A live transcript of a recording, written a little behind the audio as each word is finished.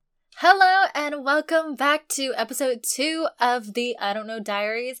Hello and welcome back to episode 2 of the I Don't Know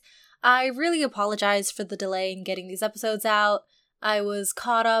Diaries. I really apologize for the delay in getting these episodes out. I was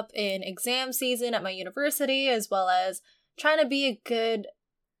caught up in exam season at my university as well as trying to be a good,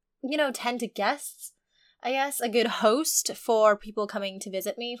 tend to guests, I guess, a good host for people coming to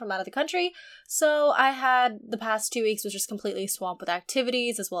visit me from out of the country. So I had the past 2 weeks was just completely swamped with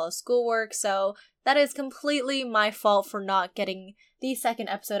activities as well as schoolwork, so that is completely my fault for not getting the second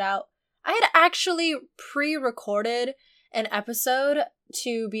episode out. I had actually pre-recorded an episode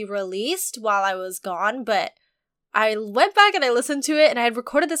to be released while I was gone, but I went back and I listened to it, and I had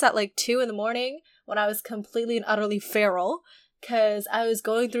recorded this at like 2 in the morning when I was completely and utterly feral, because I was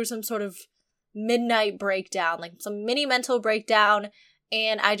going through some sort of midnight breakdown, like some mini mental breakdown,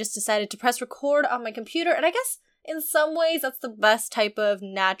 and I just decided to press record on my computer, and I guess in some ways that's the best type of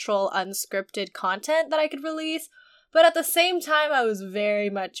natural, unscripted content that I could release. But at the same time, I was very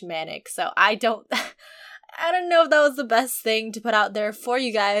much manic, so I don't know if that was the best thing to put out there for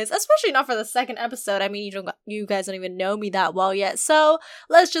you guys, especially not for the second episode. I mean, you guys don't even know me that well yet, so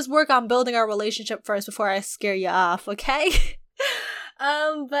let's just work on building our relationship first before I scare you off, okay?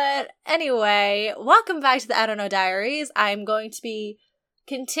 But anyway, welcome back to the I Don't Know Diaries. I'm going to be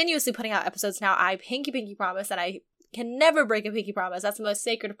continuously putting out episodes now. I pinky promise, and I can never break a pinky promise. That's the most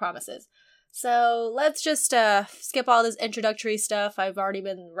sacred of promises. So let's just skip all this introductory stuff. I've already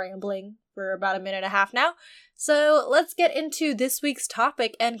been rambling for about a minute and a half now. So let's get into this week's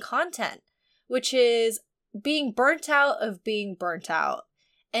topic and content, which is being burnt out of being burnt out.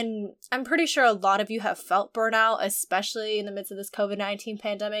 And I'm pretty sure a lot of you have felt burnout, especially in the midst of this COVID-19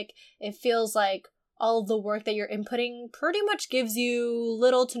 pandemic. It feels like all of the work that you're inputting pretty much gives you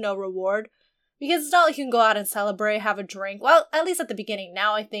little to no reward. Because it's not like you can go out and celebrate, have a drink. Well, at least at the beginning.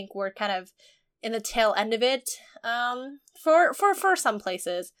 Now I think we're kind of in the tail end of it. For some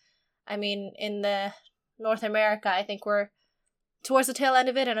places. I mean, in the North America, I think we're towards the tail end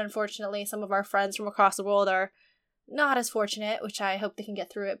of it. And unfortunately, some of our friends from across the world are not as fortunate, which I hope they can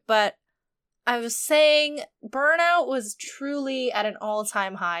get through it. But I was saying, burnout was truly at an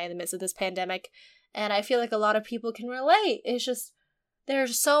all-time high in the midst of this pandemic. And I feel like a lot of people can relate. It's just,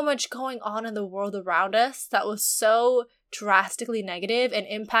 there's so much going on in the world around us that was so drastically negative and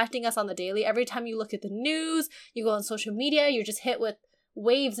impacting us on the daily. Every time you look at the news, you go on social media, you're just hit with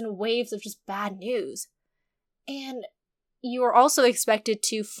waves and waves of just bad news. And you are also expected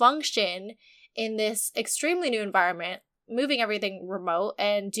to function in this extremely new environment, moving everything remote,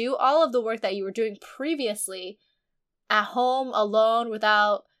 and do all of the work that you were doing previously at home, alone,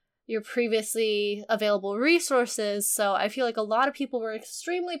 without your previously available resources. So I feel like a lot of people were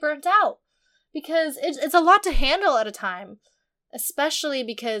extremely burnt out because it's a lot to handle at a time, especially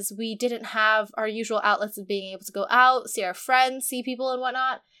because we didn't have our usual outlets of being able to go out, see our friends, see people and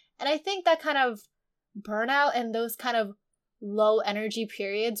whatnot. And I think that kind of burnout and those kind of low energy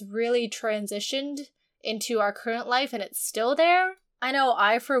periods really transitioned into our current life, and it's still there. I know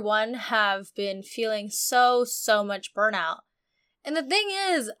I, for one, have been feeling so much burnout. And the thing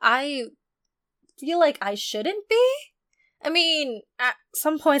is, I feel like I shouldn't be. I mean, at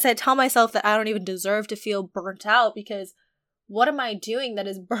some points I tell myself that I don't even deserve to feel burnt out because what am I doing that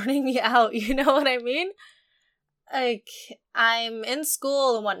is burning me out? You know what I mean? Like, I'm in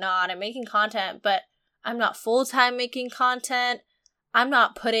school and whatnot, I'm making content, but I'm not full-time making content. I'm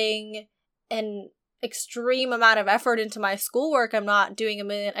not putting an extreme amount of effort into my schoolwork. I'm not doing a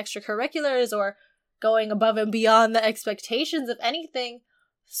million extracurriculars or going above and beyond the expectations of anything.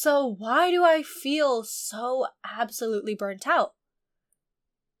 So why do I feel so absolutely burnt out?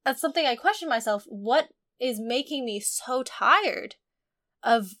 That's something I question myself. What is making me so tired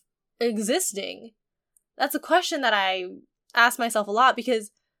of existing? That's a question that I ask myself a lot because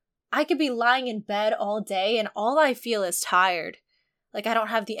I could be lying in bed all day and all I feel is tired. Like, I don't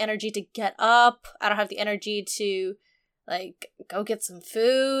have the energy to get up. I don't have the energy to like go get some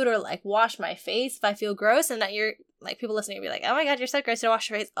food or like wash my face if I feel gross. And that you're like, people listening will be like, oh my god, you're so gross, you don't wash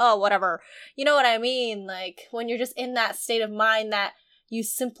your face. Oh, whatever. You know what I mean? Like, when you're just in that state of mind that you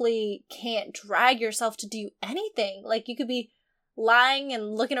simply can't drag yourself to do anything. Like, you could be lying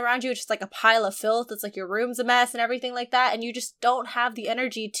and looking around you, it's just like a pile of filth. It's like your room's a mess and everything like that. And you just don't have the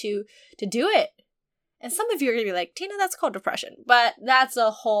energy to do it. And some of you are going to be like, Tina, that's called depression. But that's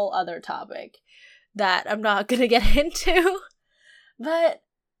a whole other topic that I'm not going to get into. But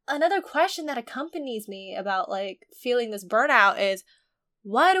another question that accompanies me about like feeling this burnout is,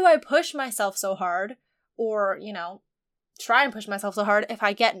 why do I push myself so hard? Or, try and push myself so hard if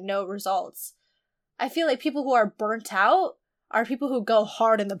I get no results? I feel like people who are burnt out are people who go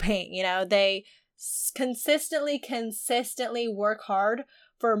hard in the paint, They consistently work hard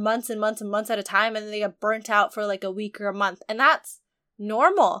for months and months and months at a time, and then they get burnt out for like a week or a month. And that's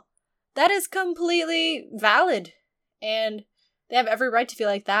normal. That is completely valid. And they have every right to feel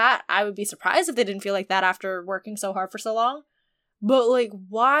like that. I would be surprised if they didn't feel like that after working so hard for so long. But like,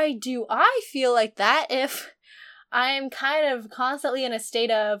 why do I feel like that if I'm kind of constantly in a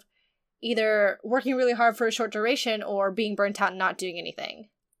state of either working really hard for a short duration or being burnt out and not doing anything?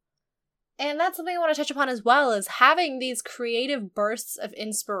 And that's something I want to touch upon as well, is having these creative bursts of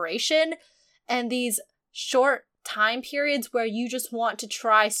inspiration and these short time periods where you just want to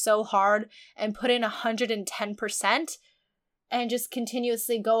try so hard and put in 110% and just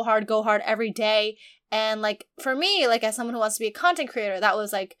continuously go hard every day. And like, for me, like as someone who wants to be a content creator, that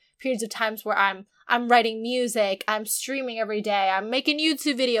was like periods of times where I'm writing music, I'm streaming every day, I'm making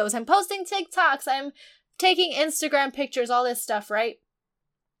YouTube videos, I'm posting TikToks, I'm taking Instagram pictures, all this stuff, right?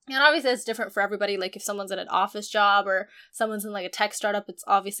 And obviously it's different for everybody. Like if someone's in an office job or someone's in like a tech startup, it's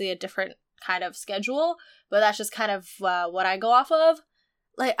obviously a different kind of schedule, but that's just kind of what I go off of.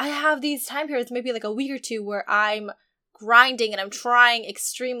 Like I have these time periods, maybe like a week or two, where I'm grinding and I'm trying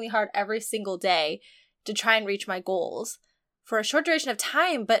extremely hard every single day to try and reach my goals for a short duration of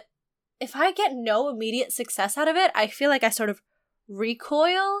time. But if I get no immediate success out of it, I feel like I sort of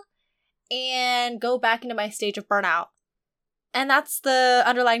recoil and go back into my stage of burnout. And that's the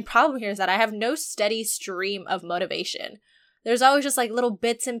underlying problem here, is that I have no steady stream of motivation. There's always just like little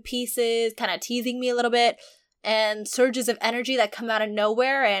bits and pieces kind of teasing me a little bit and surges of energy that come out of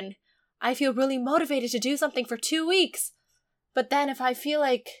nowhere, and I feel really motivated to do something for 2 weeks. But then if I feel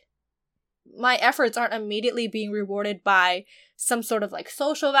like my efforts aren't immediately being rewarded by some sort of like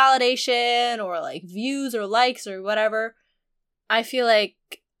social validation or like views or likes or whatever, I feel like,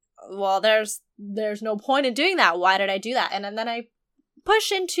 well, there's no point in doing that. Why did I do that? And then I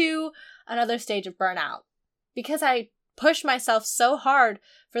push into another stage of burnout because I push myself so hard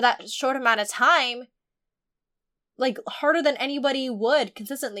for that short amount of time, like harder than anybody would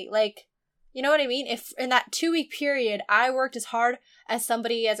consistently. Like, you know what I mean? If in that 2-week period, I worked as hard as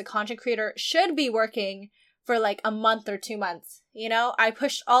somebody as a content creator should be working for like a month or 2 months, you know, I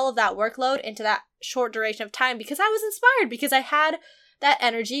pushed all of that workload into that short duration of time because I was inspired, because I had that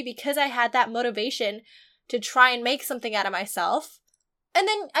energy, because I had that motivation to try and make something out of myself. And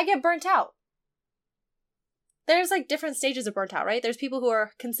then I get burnt out. There's like different stages of burnt out, right? There's people who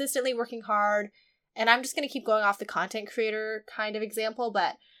are consistently working hard, and I'm just going to keep going off the content creator kind of example,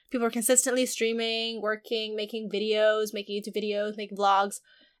 but people are consistently streaming, working, making videos, making YouTube videos, making vlogs,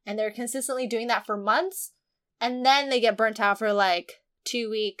 and they're consistently doing that for months, and then they get burnt out for like 2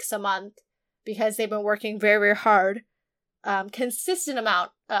 weeks, a month, because they've been working very, very hard, consistent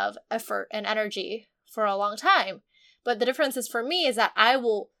amount of effort and energy for a long time. But the difference is, for me, is that I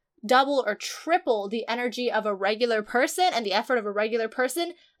will double or triple the energy of a regular person and the effort of a regular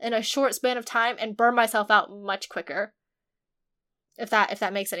person in a short span of time and burn myself out much quicker. If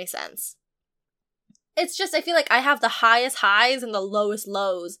that makes any sense. It's just, I feel like I have the highest highs and the lowest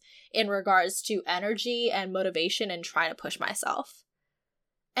lows in regards to energy and motivation and trying to push myself.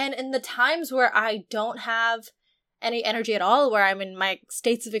 And in the times where I don't have any energy at all, where I'm in my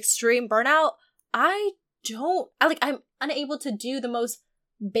states of extreme burnout, I'm unable to do the most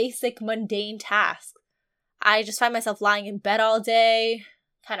basic mundane tasks. I just find myself lying in bed all day,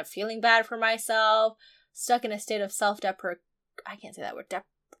 kind of feeling bad for myself, stuck in a state of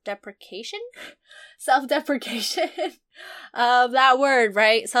deprecation? Self-deprecation? That word,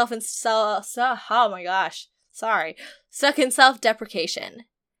 right? Oh my gosh. Sorry. Stuck in self-deprecation.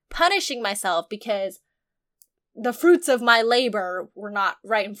 Punishing myself because the fruits of my labor were not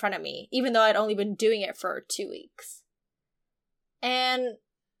right in front of me, even though I'd only been doing it for 2 weeks. And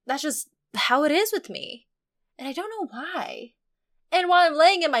that's just how it is with me. And I don't know why. And while I'm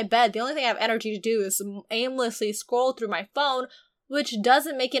laying in my bed, the only thing I have energy to do is aimlessly scroll through my phone, which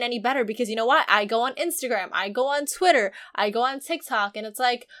doesn't make it any better, because you know what? I go on Instagram, I go on Twitter, I go on TikTok, and it's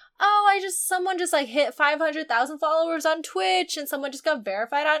like, oh, someone just like hit 500,000 followers on Twitch, and someone just got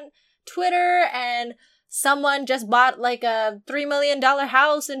verified on Twitter, and someone just bought like a $3 million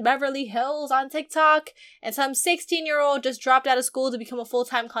house in Beverly Hills on TikTok, and some 16-year-old just dropped out of school to become a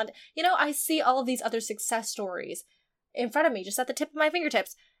full-time content. You know, I see all of these other success stories in front of me, just at the tip of my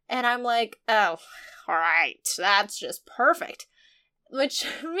fingertips, and I'm like, oh, all right, that's just perfect. Which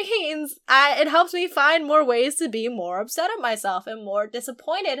means it helps me find more ways to be more upset at myself and more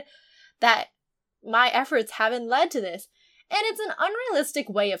disappointed that my efforts haven't led to this. And it's an unrealistic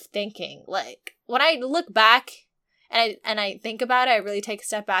way of thinking. Like, when I look back and I think about it, I really take a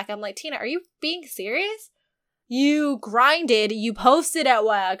step back. I'm like, Tina, are you being serious? You grinded, you posted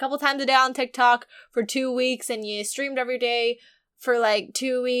a couple times a day on TikTok for 2 weeks, and you streamed every day for like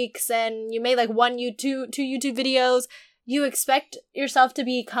 2 weeks and you made like two YouTube videos, you expect yourself to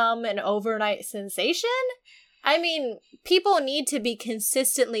become an overnight sensation? I mean, people need to be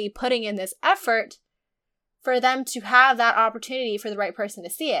consistently putting in this effort for them to have that opportunity for the right person to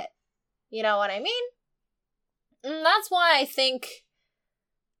see it. You know what I mean? And that's why I think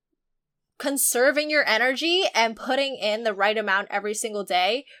conserving your energy and putting in the right amount every single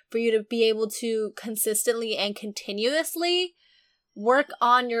day for you to be able to consistently and continuously work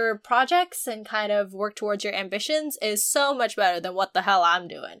on your projects and kind of work towards your ambitions is so much better than what the hell I'm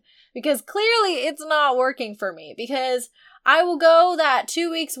doing. Because clearly it's not working for me, because I will go that 2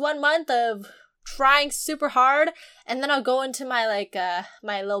 weeks, 1 month of trying super hard, and then I'll go into my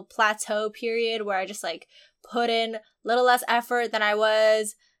my little plateau period where I just like put in a little less effort than I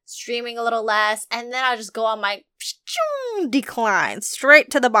was, streaming a little less, and then I'll just go on my decline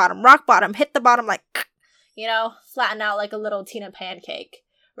straight to the bottom, rock bottom, hit the bottom like, you know, flatten out like a little Tina pancake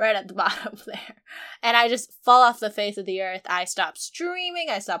right at the bottom there. And I just fall off the face of the earth. I stop streaming,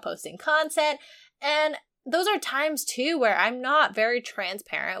 I stop posting content, and those are times too where I'm not very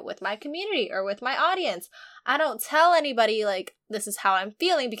transparent with my community or with my audience. I don't tell anybody like this is how I'm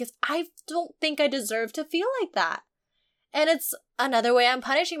feeling because I don't think I deserve to feel like that. And it's another way I'm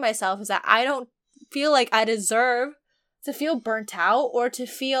punishing myself is that I don't feel like I deserve to feel burnt out or to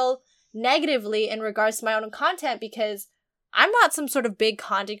feel negatively in regards to my own content, because I'm not some sort of big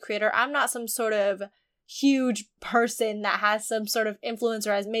content creator. I'm not some sort of huge person that has some sort of influence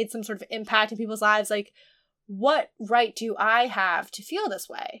or has made some sort of impact in people's lives. Like, what right do I have to feel this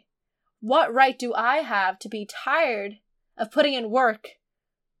way? What right do I have to be tired of putting in work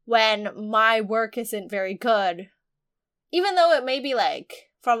when my work isn't very good? Even though it may be like,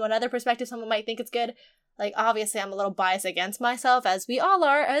 from another perspective, someone might think it's good. Like, obviously I'm a little biased against myself, as we all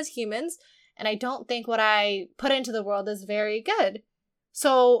are as humans, and I don't think what I put into the world is very good.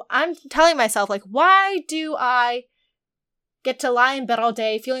 So I'm telling myself, like, why do I get to lie in bed all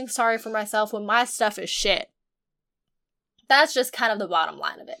day feeling sorry for myself when my stuff is shit? That's just kind of the bottom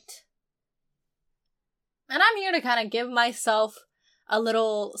line of it. And I'm here to kind of give myself a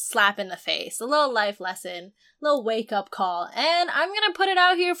little slap in the face, a little life lesson, a little wake-up call, and I'm gonna put it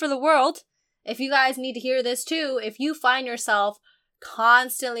out here for the world. If you guys need to hear this too, if you find yourself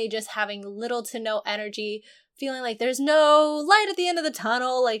constantly just having little to no energy, feeling like there's no light at the end of the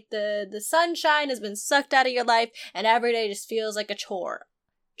tunnel, like the sunshine has been sucked out of your life, and every day just feels like a chore,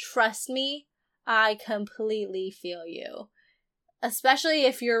 trust me, I completely feel you. Especially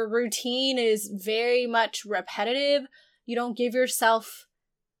if your routine is very much repetitive, you don't give yourself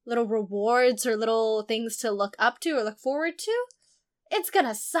little rewards or little things to look up to or look forward to, it's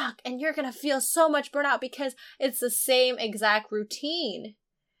gonna suck and you're gonna feel so much burnout because it's the same exact routine.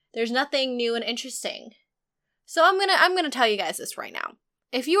 There's nothing new and interesting. So I'm gonna tell you guys this right now.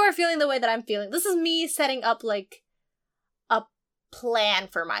 If you are feeling the way that I'm feeling, this is me setting up like a plan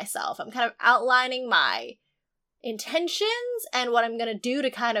for myself. I'm kind of outlining my intentions and what I'm gonna do to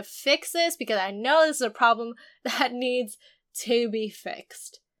kind of fix this, because I know this is a problem that needs to be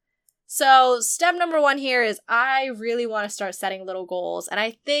fixed. So step number 1 here is I really want to start setting little goals, and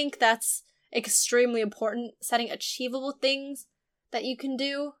I think that's extremely important, setting achievable things that you can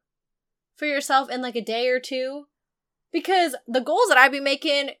do for yourself in like a day or two, because the goals that I've been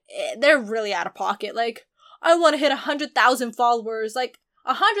making, they're really out of pocket. Like, I want to hit 100,000 followers, like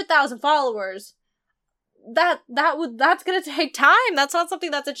 100,000 followers. That's gonna take time. That's not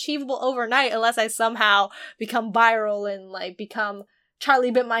something that's achievable overnight unless I somehow become viral and like become Charlie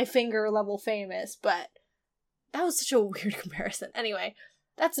Bit My Finger level famous. But that was such a weird comparison. Anyway,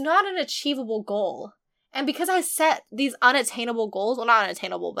 that's not an achievable goal. And because I set these unattainable goals, well, not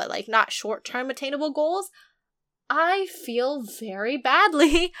unattainable, but like not short-term attainable goals, I feel very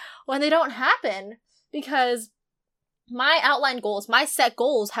badly when they don't happen, because my outlined goals, my set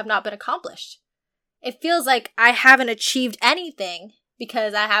goals have not been accomplished. It feels like I haven't achieved anything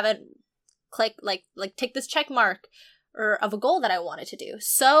because I haven't take this check mark or of a goal that I wanted to do.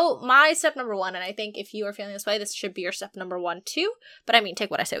 So my step number 1, and I think if you are feeling this way, this should be your step number 1 too. But I mean,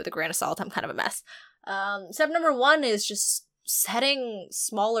 take what I say with a grain of salt. I'm kind of a mess. Step number 1 is just setting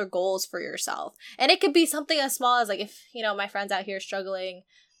smaller goals for yourself. And it could be something as small as like, if, you know, my friends out here struggling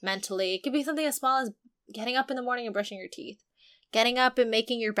mentally, it could be something as small as getting up in the morning and brushing your teeth, getting up and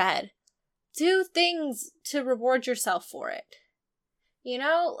making your bed. Do things to reward yourself for it. You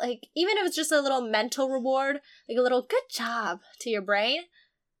know, like, even if it's just a little mental reward, like a little good job to your brain,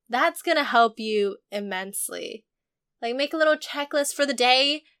 that's gonna help you immensely. Like, make a little checklist for the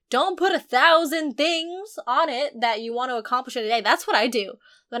day, don't put 1,000 things on it that you want to accomplish in a day. That's what I do.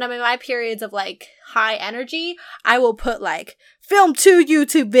 When I'm in my periods of, like, high energy, I will put, like, film 2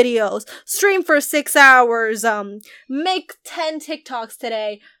 YouTube videos, stream for 6 hours, make 10 TikToks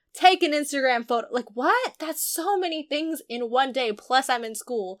today, take an Instagram photo. Like, what? That's so many things in one day, plus I'm in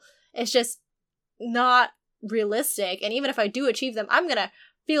school. It's just not realistic. And even if I do achieve them, I'm gonna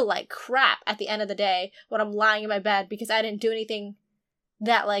feel like crap at the end of the day when I'm lying in my bed because I didn't do anything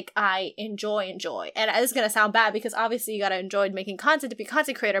that, like, I enjoy. And this is gonna sound bad because obviously you gotta enjoy making content to be a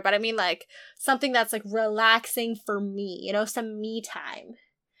content creator, but I mean, like, something that's, like, relaxing for me, you know, some me time.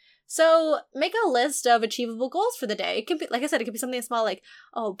 So make a list of achievable goals for the day. It can be, like I said, it could be something small, like,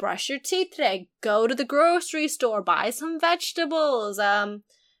 oh, brush your teeth today, go to the grocery store, buy some vegetables,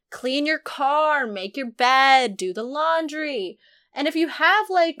 clean your car, make your bed, do the laundry. And if you have,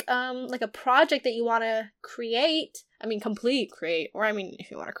 like a project that you want to create, if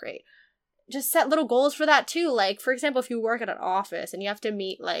you want to create, just set little goals for that too. Like, for example, if you work at an office and you have to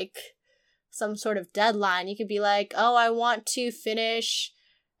meet, like, some sort of deadline, you could be like, oh, I want to finish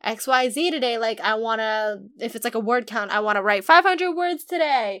XYZ today. Like, I want to, if it's like a word count, I want to write 500 words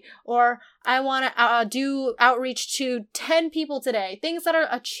today, or I want to do outreach to 10 people today. Things that are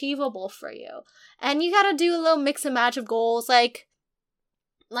achievable for you. And you got to do a little mix and match of goals, like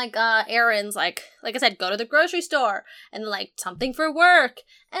errands, like I said, go to the grocery store, and like something for work,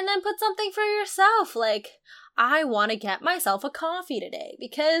 and then put something for yourself, like, I want to get myself a coffee today,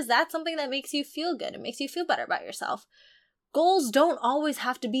 because that's something that makes you feel good. It makes you feel better about yourself. Goals don't always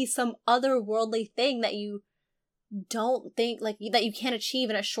have to be some otherworldly thing that you don't think, like, that you can't achieve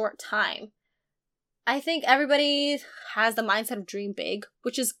in a short time. I think everybody has the mindset of dream big,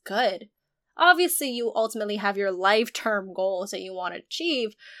 which is good. Obviously, you ultimately have your life-term goals that you want to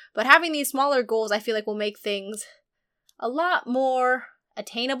achieve, but having these smaller goals, I feel like, will make things a lot more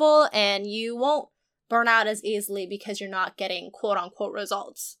attainable, and you won't burn out as easily because you're not getting quote-unquote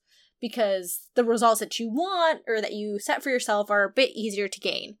results. Because the results that you want or that you set for yourself are a bit easier to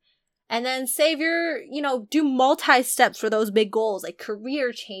gain. And then do multi-steps for those big goals, like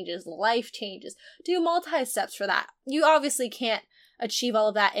career changes, life changes. Do multi-steps for that. You obviously can't achieve all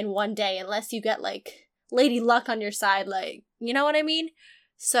of that in one day unless you get, like, Lady Luck on your side, like, you know what I mean?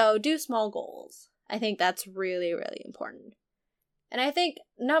 So do small goals. I think that's really, really important. And I think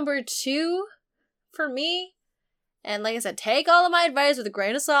number 2 for me, and like I said, take all of my advice with a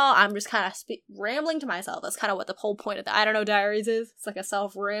grain of salt. I'm just kind of rambling to myself. That's kind of what the whole point of the I Don't Know Diaries is. It's like a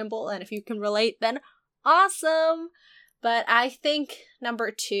self-ramble, and if you can relate, then awesome. But I think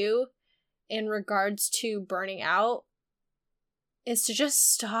number 2, in regards to burning out, is to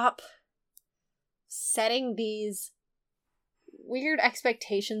just stop setting these weird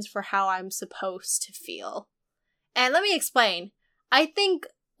expectations for how I'm supposed to feel. And let me explain. I think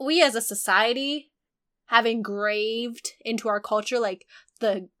we as a society have engraved into our culture, like,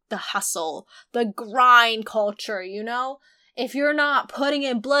 the hustle, the grind culture, you know? If you're not putting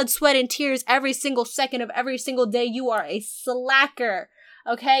in blood, sweat, and tears every single second of every single day, you are a slacker.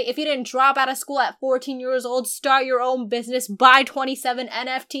 Okay? If you didn't drop out of school at 14 years old, start your own business, buy 27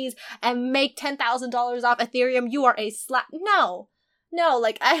 NFTs, and make $10,000 off Ethereum, you are a No,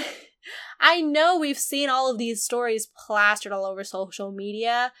 like, I know we've seen all of these stories plastered all over social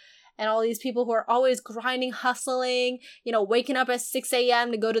media, and all these people who are always grinding, hustling, waking up at 6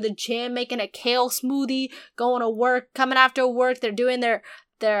 a.m. to go to the gym, making a kale smoothie, going to work, coming after work, they're doing their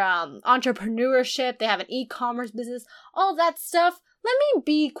entrepreneurship, they have an e-commerce business, all that stuff. Let me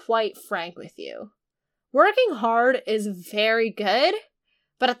be quite frank with you. Working hard is very good,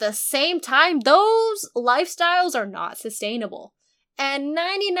 but at the same time, those lifestyles are not sustainable. And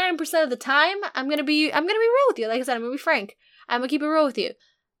 99% of the time, I'm gonna be real with you. Like I said, I'm gonna be frank. I'm gonna keep it real with you.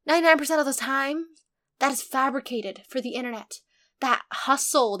 99% of the time, that is fabricated for the internet. That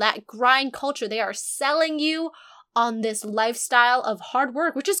hustle, that grind culture, they are selling you on this lifestyle of hard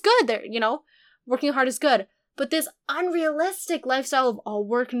work, which is good. Working hard is good. But this unrealistic lifestyle of all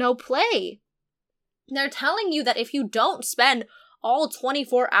work, no play. They're telling you that if you don't spend all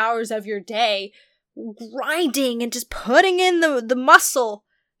 24 hours of your day grinding and just putting in the muscle,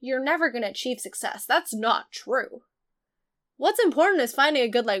 you're never going to achieve success. That's not true. What's important is finding a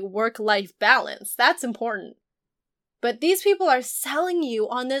good, work-life balance. That's important. But these people are selling you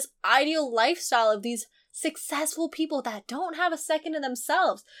on this ideal lifestyle of these successful people that don't have a second to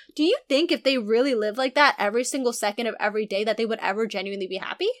themselves. Do you think if they really lived like that every single second of every day that they would ever genuinely be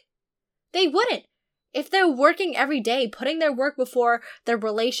happy? They wouldn't. If they're working every day, putting their work before their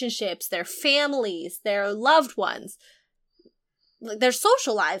relationships, their families, their loved ones, their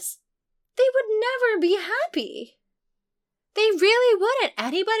social lives, they would never be happy. They really wouldn't.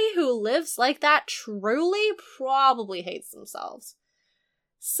 Anybody who lives like that truly probably hates themselves.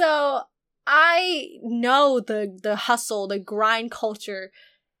 So I know the hustle, the grind culture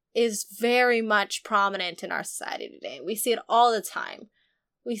is very much prominent in our society today. We see it all the time.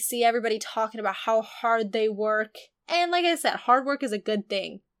 We see everybody talking about how hard they work. And like I said, hard work is a good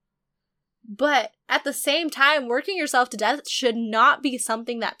thing. But at the same time, working yourself to death should not be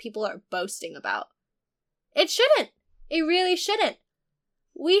something that people are boasting about. It shouldn't. It really shouldn't.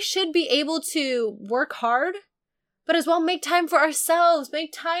 We should be able to work hard, but as well make time for ourselves,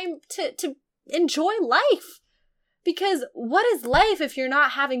 make time to enjoy life. Because what is life if you're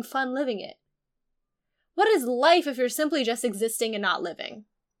not having fun living it? What is life if you're simply just existing and not living?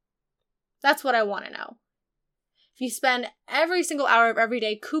 That's what I want to know. If you spend every single hour of every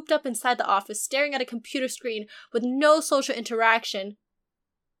day cooped up inside the office, staring at a computer screen with no social interaction,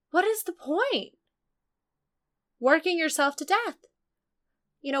 what is the point? Working yourself to death.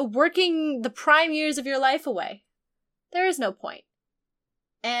 Working the prime years of your life away. There is no point.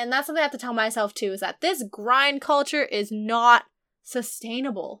 And that's something I have to tell myself too, is that this grind culture is not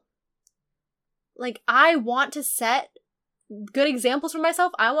sustainable. Like, I want to set good examples for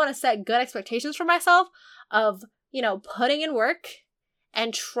myself. I want to set good expectations for myself of, putting in work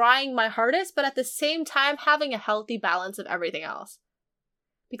and trying my hardest, but at the same time having a healthy balance of everything else.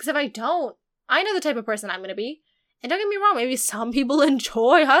 Because if I don't, I know the type of person I'm going to be. And don't get me wrong, maybe some people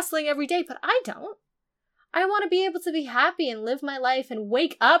enjoy hustling every day, but I don't. I want to be able to be happy and live my life and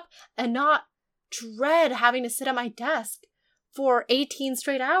wake up and not dread having to sit at my desk for 18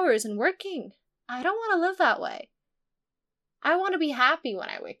 straight hours and working. I don't want to live that way. I want to be happy when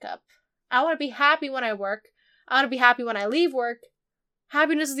I wake up. I want to be happy when I work. I want to be happy when I leave work.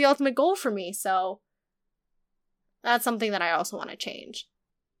 Happiness is the ultimate goal for me, so that's something that I also want to change.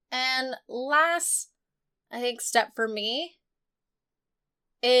 And last, I think, step for me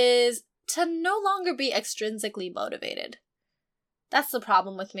is to no longer be extrinsically motivated. That's the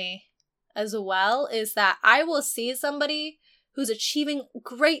problem with me as well, is that I will see somebody who's achieving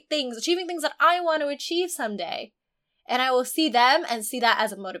great things, achieving things that I want to achieve someday, and I will see them and see that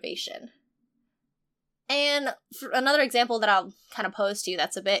as a motivation. And for another example that I'll kind of pose to you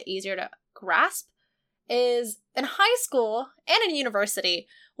that's a bit easier to grasp is in high school and in university,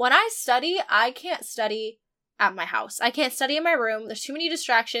 when I study, I can't study at my house. I can't study in my room. There's too many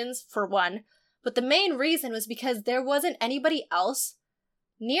distractions, for one. But the main reason was because there wasn't anybody else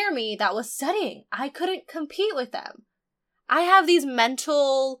near me that was studying. I couldn't compete with them. I have these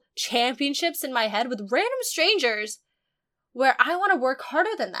mental championships in my head with random strangers where I want to work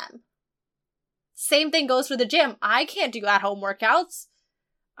harder than them. Same thing goes for the gym. I can't do at-home workouts.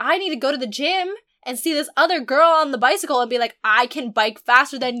 I need to go to the gym and see this other girl on the bicycle and be like, I can bike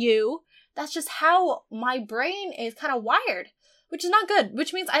faster than you. That's just how my brain is kind of wired, which is not good,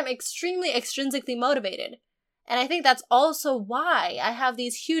 which means I'm extremely extrinsically motivated. And I think that's also why I have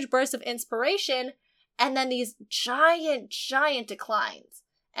these huge bursts of inspiration and then these giant declines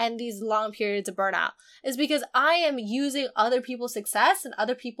and these long periods of burnout, is because I am using other people's success and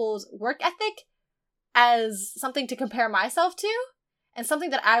other people's work ethic as something to compare myself to and something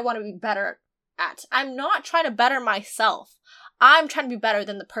that I want to be better at. I'm not trying to better myself. I'm trying to be better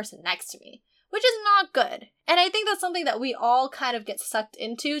than the person next to me, which is not good. And I think that's something that we all kind of get sucked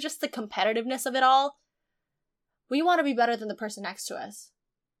into, just the competitiveness of it all. We want to be better than the person next to us.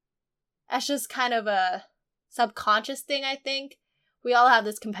 That's just kind of a subconscious thing, I think. We all have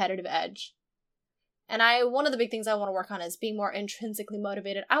this competitive edge. And one of the big things I want to work on is being more intrinsically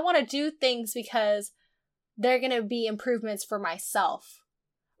motivated. I want to do things because they're going to be improvements for myself,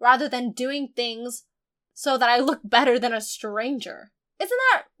 rather than doing things so that I look better than a stranger. Isn't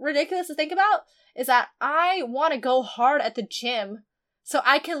that ridiculous to think about? Is that I want to go hard at the gym so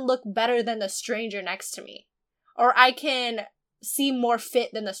I can look better than the stranger next to me. Or I can seem more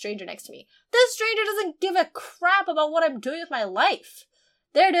fit than the stranger next to me. This stranger doesn't give a crap about what I'm doing with my life.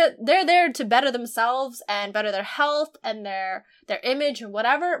 They're there to better themselves and better their health and their image and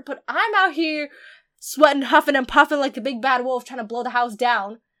whatever. But I'm out here sweating, huffing, and puffing like the big bad wolf trying to blow the house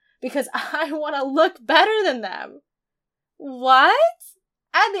down because I want to look better than them. What?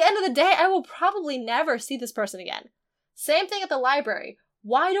 At the end of the day, I will probably never see this person again. Same thing at the library.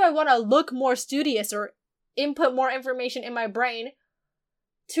 Why do I want to look more studious or input more information in my brain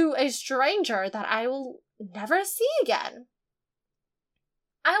to a stranger that I will never see again?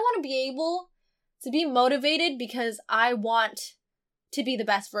 I want to be able to be motivated because I want to be the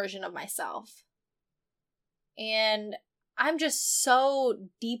best version of myself. And I'm just so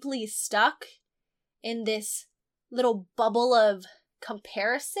deeply stuck in this little bubble of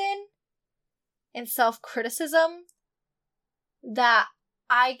comparison and self-criticism that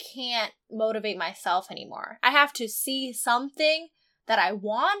I can't motivate myself anymore. I have to see something that I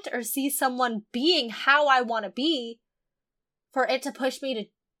want or see someone being how I want to be for it to push me to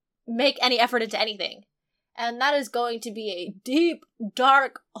make any effort into anything. And that is going to be a deep,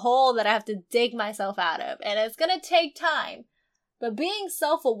 dark hole that I have to dig myself out of. And it's going to take time. But being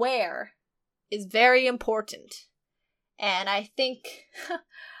self-aware is very important. And I think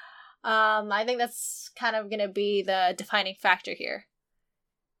that's kind of going to be the defining factor here.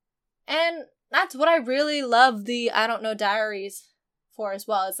 And that's what I really love the I Don't Know Diaries for as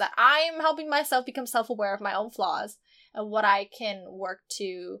well, is that I'm helping myself become self-aware of my own flaws and what I can work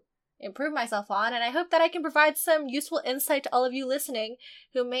to improve myself on. And I hope that I can provide some useful insight to all of you listening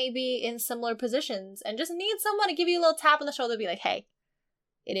who may be in similar positions and just need someone to give you a little tap on the shoulder, be like, hey,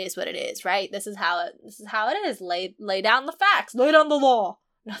 it is what it is, right? This is how it is. Lay down the facts. Lay down the law.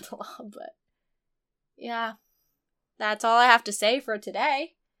 Not the law, but yeah. That's all I have to say for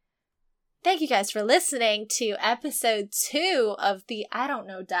today. Thank you guys for listening to episode 2 of the I Don't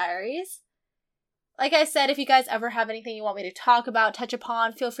Know Diaries. Like I said, if you guys ever have anything you want me to talk about, touch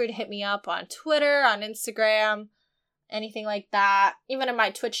upon, feel free to hit me up on Twitter, on Instagram, anything like that. Even in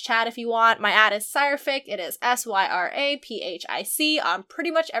my Twitch chat if you want. My ad is Syraphic. It is SYRAPHIC on pretty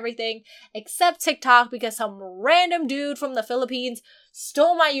much everything except TikTok because some random dude from the Philippines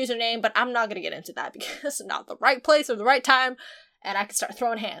stole my username, but I'm not going to get into that because it's not the right place or the right time and I can start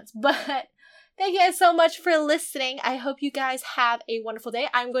throwing hands. But thank you guys so much for listening. I hope you guys have a wonderful day.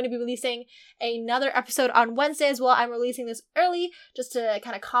 I'm going to be releasing another episode on Wednesday as well. I'm releasing this early just to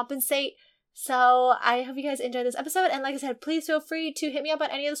kind of compensate. So I hope you guys enjoyed this episode. And like I said, please feel free to hit me up on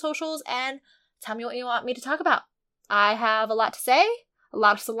any of the socials and tell me what you want me to talk about. I have a lot to say, a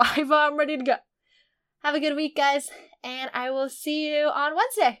lot of saliva. I'm ready to go. Have a good week, guys. And I will see you on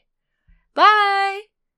Wednesday. Bye!